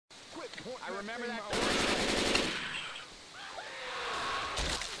I remember that.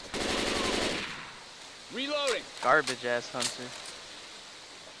 Reloading. Garbage ass hunter.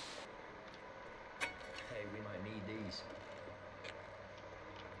 Hey, we might need these.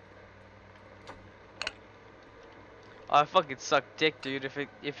 Oh, I fucking suck dick, dude.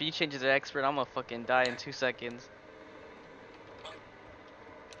 If he changes to expert, I'm gonna fucking die in 2 seconds.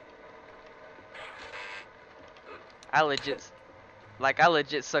 I legit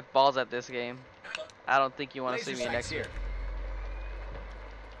suck balls at this game. I don't think you want to see me in expert.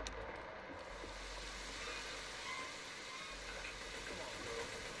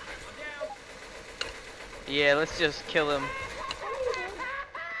 Yeah, let's just kill him.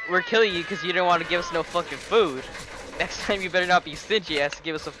 We're killing you because you didn't want to give us no fucking food. Next time you better not be stingy ass to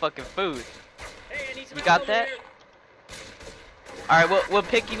give us some fucking food. You got that? Alright, we'll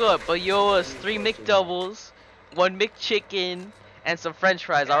pick you up, but you owe us 3 McDoubles, 1 McChicken, and some French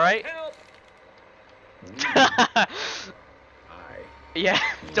fries, alright? Yeah,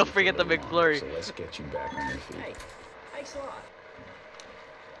 don't forget the McFlurry. So let's get you back on your feet. Hey, thanks a lot.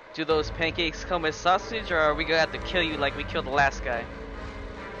 Do those pancakes come with sausage, or are we gonna have to kill you like we killed the last guy?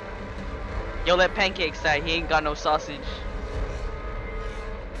 Yo, let Pancakes die. He ain't got no sausage.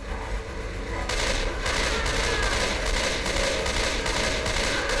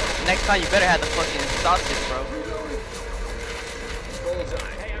 Next time you better have the fucking sausage, bro.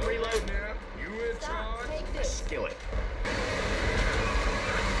 Hey, I'm reloading. You in charge? Skillet.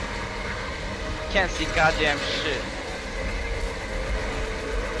 Can't see goddamn shit.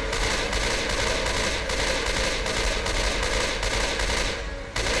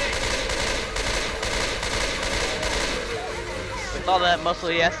 With all that muscle,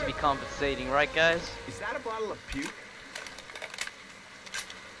 he has to be compensating, right, guys? Is that a bottle of puke?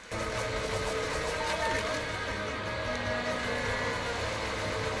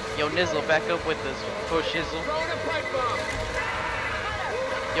 Yo, Nizzle, back up with us. Push Shizzle.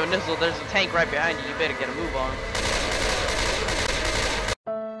 Yo, Nizzle, there's a tank right behind you. You better get a move on.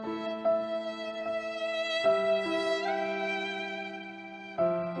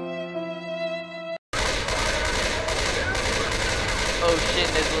 Oh shit,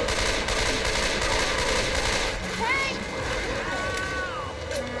 Nizzle.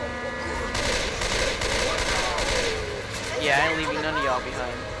 Yeah, I ain't leaving none of y'all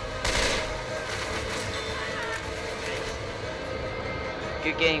behind.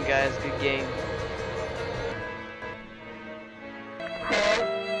 Good game, guys. Good game.